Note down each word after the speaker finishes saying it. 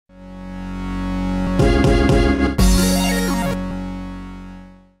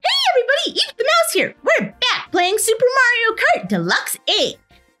Deluxe 8.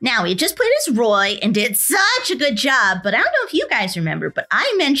 Now, we just played as Roy and did such a good job, but I don't know if you guys remember, but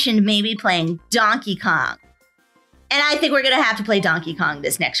I mentioned maybe playing Donkey Kong. And I think we're going to have to play Donkey Kong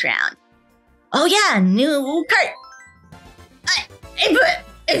this next round. Oh yeah, new Kart. But,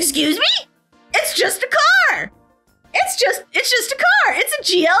 excuse me? It's just a car. It's just a car. It's a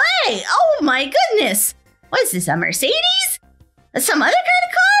GLA. Oh my goodness. What is this, a Mercedes? Some other kind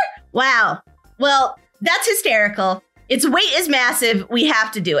of car? Wow. Well, that's hysterical. Its weight is massive. We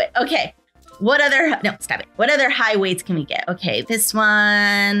have to do it. Okay. What other high weights can we get? Okay, this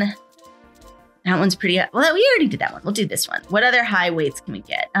one. That one's pretty, well, we already did that one. We'll do this one. What other high weights can we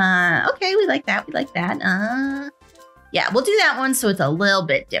get? Okay, we like that. Yeah, we'll do that one so it's a little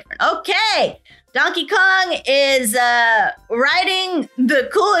bit different. Okay, Donkey Kong is riding the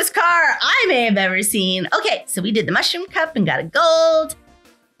coolest car I may have ever seen. Okay, so we did the Mushroom Cup and got a gold.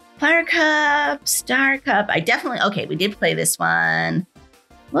 Flower Cup, Star Cup. Okay, we did play this one.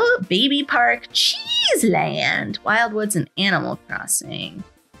 Well, Baby Park, Cheese Land, Wildwoods and Animal Crossing.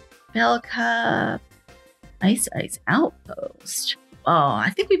 Bell Cup, Ice Outpost. Oh, I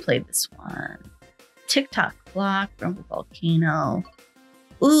think we played this one. TikTok Clock, Rumble Volcano.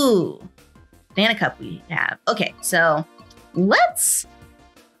 Ooh, Banana Cup we have. Okay, so let's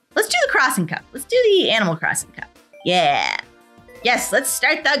do the Crossing Cup. Let's do the Animal Crossing Cup. Yeah. Yes, let's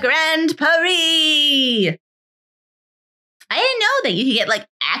start the Grand Prix. I didn't know that you could get like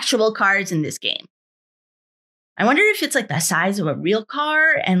actual cars in this game. I wonder if it's like the size of a real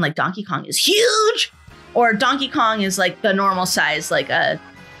car and like Donkey Kong is huge, or Donkey Kong is like the normal size, like a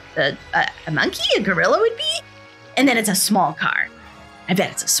monkey, a gorilla would be, and then it's a small car. I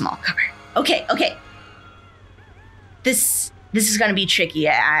bet it's a small car. Okay. This is gonna be tricky.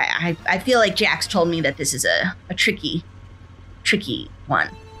 I feel like Jax told me that this is a tricky one.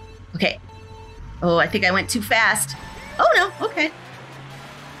 Okay. Oh, I think I went too fast. Oh no, okay.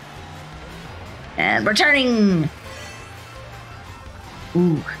 And we're turning.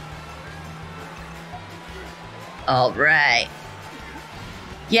 Ooh. All right.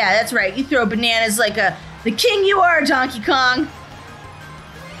 Yeah, that's right. You throw bananas like the king you are, Donkey Kong.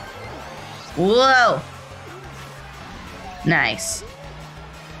 Whoa. Nice.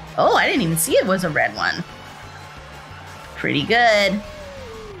 Oh, I didn't even see it was a red one. Pretty good.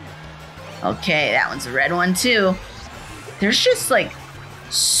 Okay, that one's a red one too. There's just like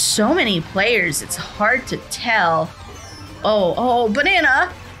so many players, it's hard to tell. Oh,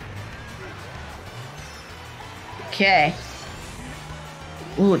 banana. Okay.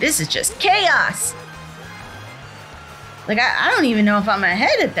 Ooh, this is just chaos. Like, I don't even know if I'm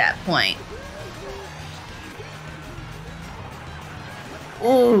ahead at that point.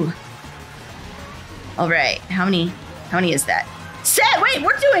 Ooh. All right, how many is that? Wait,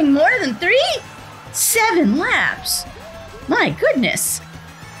 we're doing more than 3? 7 laps. My goodness.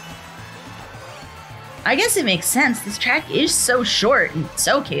 I guess it makes sense. This track is so short and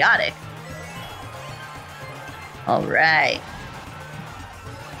so chaotic. All right.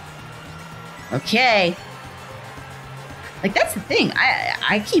 Okay. Like, that's the thing.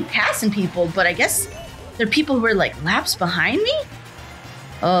 I keep passing people, but I guess there are people who are like laps behind me.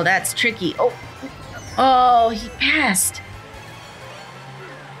 Oh, that's tricky. Oh, he passed.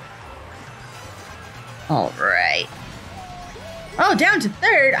 All right. Oh, down to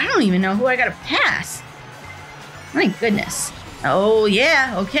 3rd. I don't even know who I gotta pass. My goodness. Oh,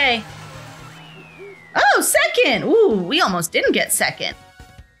 yeah, okay. Oh, 2nd. Ooh, we almost didn't get 2nd.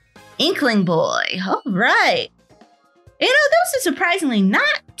 Inkling Boy. All right. You know, that was a surprisingly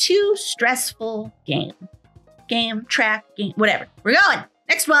not too stressful game. Track, whatever. We're going.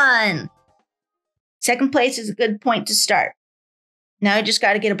 Next one. 2nd place is a good point to start. Now I just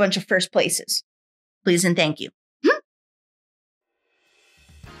got to get a bunch of 1st places. Please and thank you.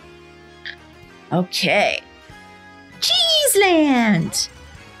 Okay. Cheeseland.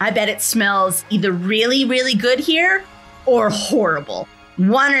 I bet it smells either really, really good here or horrible.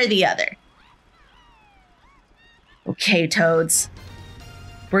 One or the other. Okay, Toads.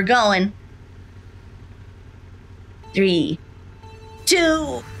 We're going. 3,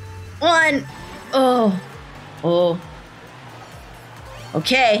 2, 1. Oh.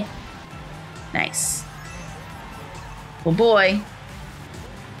 Okay. Nice. Oh boy.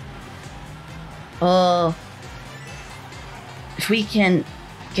 Oh. If we can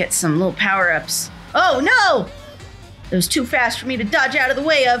get some little power-ups. Oh no! It was too fast for me to dodge out of the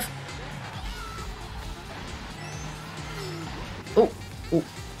way of. Oh.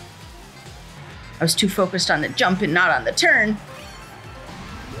 I was too focused on the jump and not on the turn.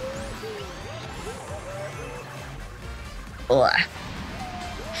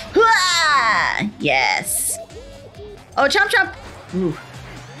 Yes. Oh, chomp chomp. Ooh.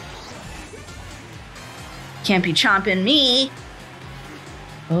 Can't be chomping me.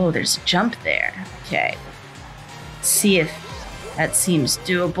 Oh, there's a jump there. Okay. Let's see if that seems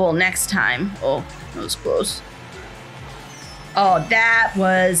doable next time. Oh, that was close. Oh, that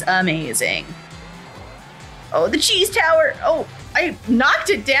was amazing. Oh, the cheese tower. Oh, I knocked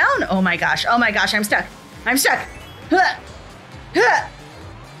it down. Oh my gosh. Oh my gosh, I'm stuck. I'm stuck. Huh. Huh.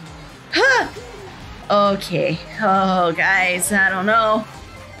 Huh. Okay. Oh, guys, I don't know.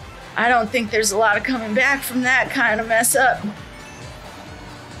 I don't think there's a lot of coming back from that kind of mess up.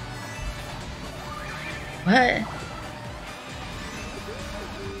 What?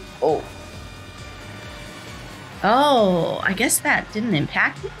 Oh. Oh, I guess that didn't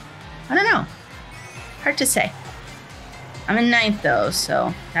impact me. I don't know. Hard to say. I'm in 9th though,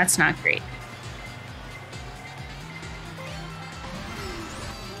 so that's not great.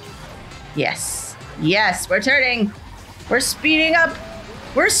 Yes. Yes, we're turning. We're speeding up.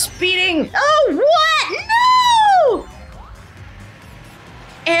 We're speeding. Oh, what? No!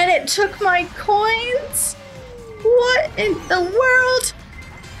 And it took my coins? What in the world?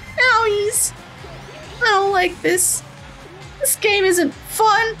 Owies. I don't like this. This game isn't fun.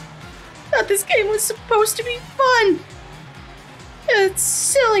 I thought this game was supposed to be fun. It's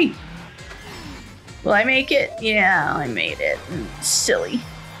silly. Will I make it? Yeah, I made it. Silly.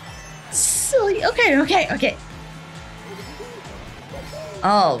 Silly. Okay.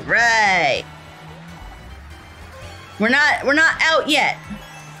 All right. We're not out yet.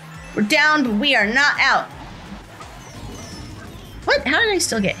 We're down, but we are not out. What? How did I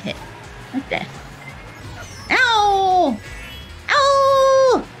still get hit? Like that. Ow!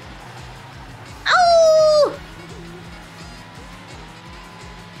 Ow! Ow!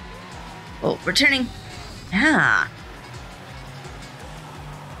 Oh, we're turning. Ah.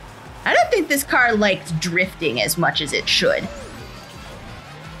 I don't think this car likes drifting as much as it should.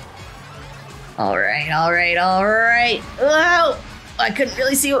 All right. Oh, I couldn't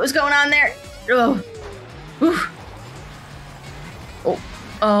really see what was going on there. Oh. Whew.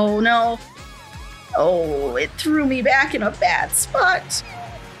 Oh no. Oh, it threw me back in a bad spot.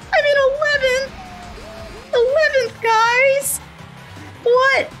 I'm in 11th. 11th, guys.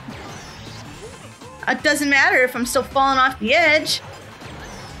 What? It doesn't matter if I'm still falling off the edge.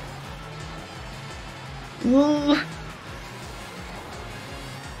 Ooh.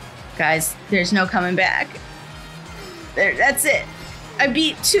 Guys, there's no coming back. That's it. I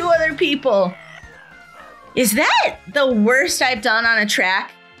beat 2 other people. Is that the worst I've done on a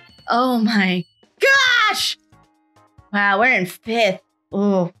track? Oh my gosh! Wow, we're in 5th.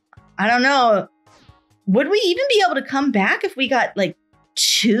 Oh, I don't know. Would we even be able to come back if we got like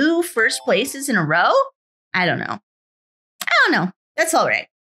 2 first places in a row? I don't know. That's all right.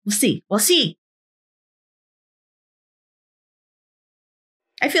 We'll see.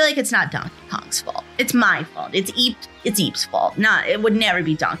 I feel like it's not Donkey Kong's fault. It's my fault. It's Eep's fault. It would never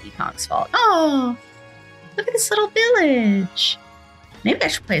be Donkey Kong's fault. Oh, look at this little village. Maybe I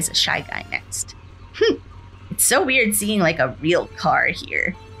should play as a Shy Guy next. It's so weird seeing like a real car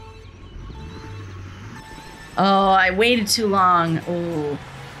here. Oh, I waited too long. Oh,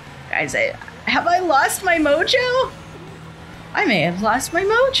 guys, have I lost my mojo? I may have lost my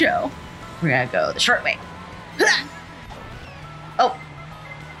mojo. We're gonna go the short way.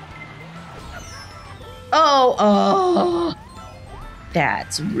 Oh,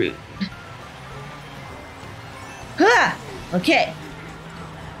 that's rude. Okay.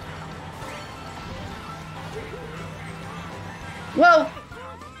 Whoa.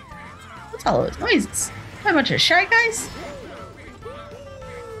 What's all those noises? A bunch of Shy Guys?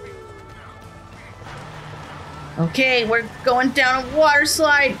 Okay, we're going down a water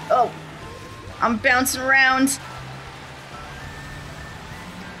slide. Oh, I'm bouncing around.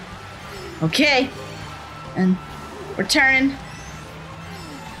 Okay. And we're turning.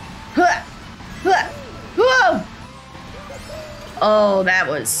 Whoa! Oh, that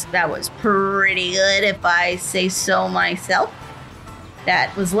was pretty good if I say so myself.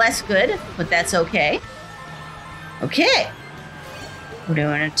 That was less good, but that's okay. Okay. We're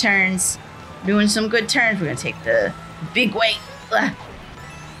doing turns. Doing some good turns. We're gonna take the big way.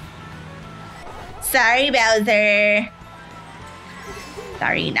 Sorry, Bowser.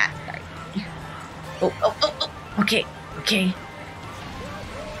 Sorry, not sorry. Oh. Okay.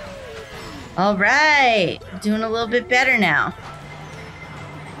 All right. We're doing a little bit better now.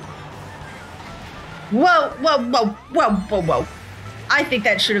 Whoa. I think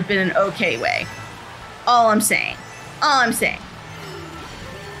that should have been an okay way. All I'm saying.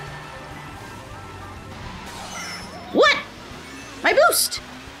 What? My boost.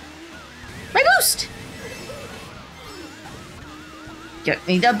 Give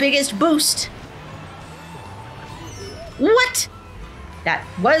me the biggest boost. What? That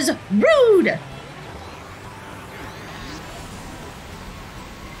was rude.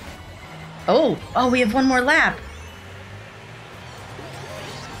 Oh, we have one more lap.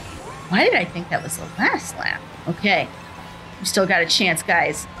 Why did I think that was the last lap? Okay. We still got a chance,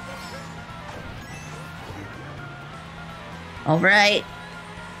 guys. All right.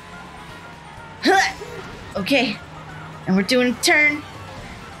 Okay. And we're doing a turn.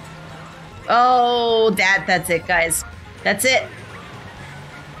 Oh, that's it, guys. That's it.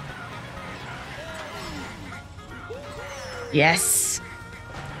 Yes.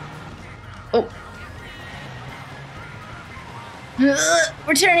 Oh.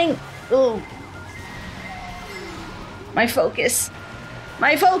 We're turning. Oh. My focus.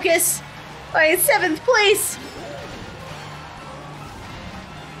 My focus. My 7th place.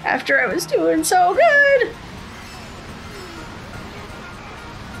 After I was doing so good.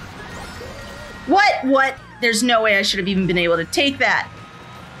 What? There's no way I should have even been able to take that.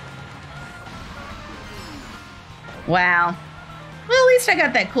 Wow. Well, at least I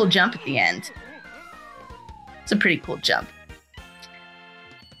got that cool jump at the end. It's a pretty cool jump.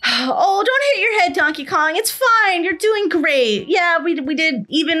 Oh, don't hit your head, Donkey Kong. It's fine. You're doing great. Yeah, we did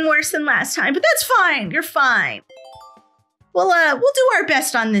even worse than last time, but that's fine. You're fine. We'll do our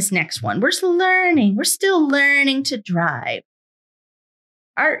best on this next one. We're still learning. We're still learning to drive.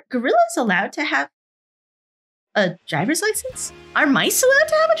 Are gorillas allowed to have a driver's license? Are mice allowed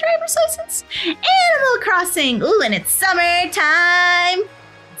to have a driver's license? Animal Crossing. Ooh, and it's summertime.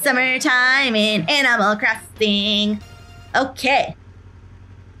 Summertime in Animal Crossing. Okay.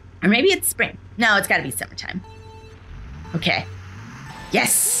 Or maybe it's spring. No, it's got to be summertime. Okay.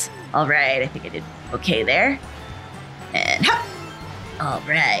 Yes. All right. I think I did okay there. And hop. All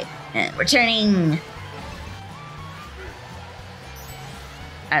right. And we're turning.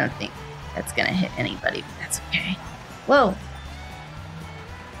 I don't think that's going to hit anybody, but that's okay. Whoa.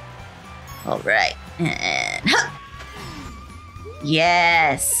 All right. And hop.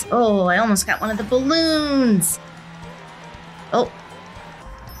 Yes. Oh, I almost got one of the balloons. Oh.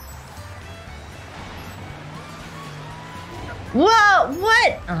 Whoa,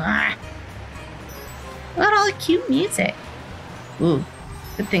 what? Look at all the cute music. Ooh,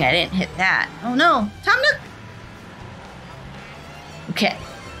 good thing I didn't hit that. Oh no, Tom Nook. Okay.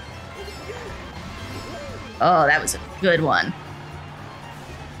 Oh, that was a good one.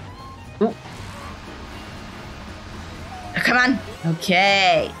 Ooh. Oh, come on.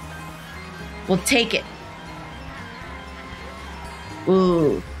 Okay. We'll take it.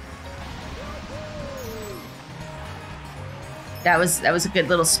 Ooh. That was a good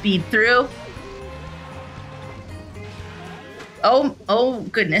little speed through. Oh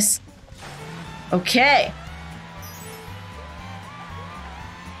goodness. Okay.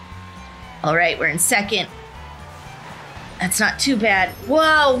 All right, we're in second. That's not too bad.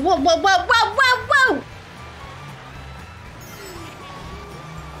 Whoa, whoa, whoa, whoa, whoa, whoa, whoa.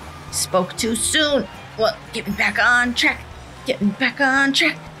 Spoke too soon. Well, get me back on track. Get me back on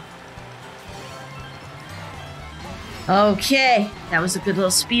track. Okay, that was a good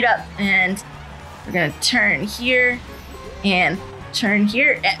little speed up, and we're gonna turn here and turn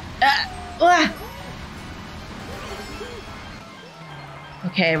here.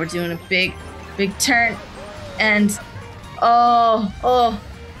 Okay, we're doing a big turn, and oh,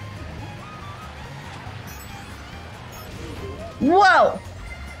 whoa!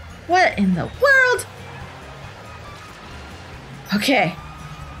 What in the world? Okay.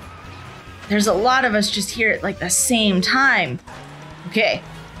 There's a lot of us just here at like the same time. Okay.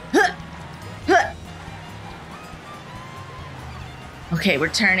 Okay, we're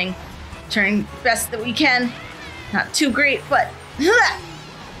turning best that we can. Not too great, but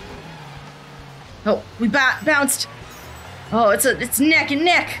oh, we bounced. Oh, it's neck and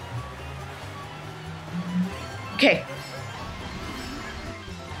neck. Okay.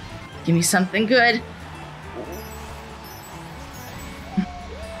 Give me something good.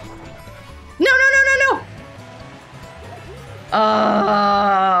 No.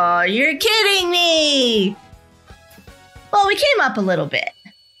 Oh, you're kidding me. Well, we came up a little bit.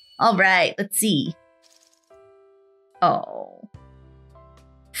 All right, let's see. Oh.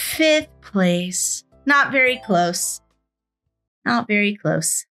 5th place. Not very close. Not very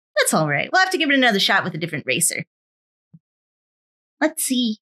close. That's all right. We'll have to give it another shot with a different racer. Let's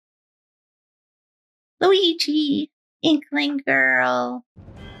see. Luigi. Inkling Girl.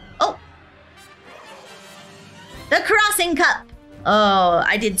 Oh. The Crossing Cup. Oh,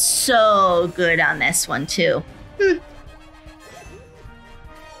 I did so good on this one, too.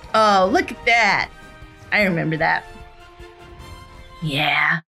 Oh, look at that. I remember that.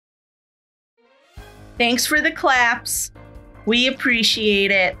 Yeah. Thanks for the claps. We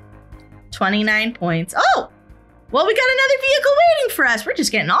appreciate it. 29 points. Oh, well, we got another vehicle waiting for us. We're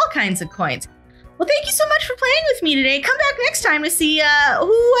just getting all kinds of coins. Well, thank you so much for playing with me today. Come back next time to see who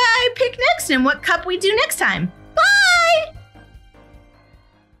I pick next and what cup we do next time.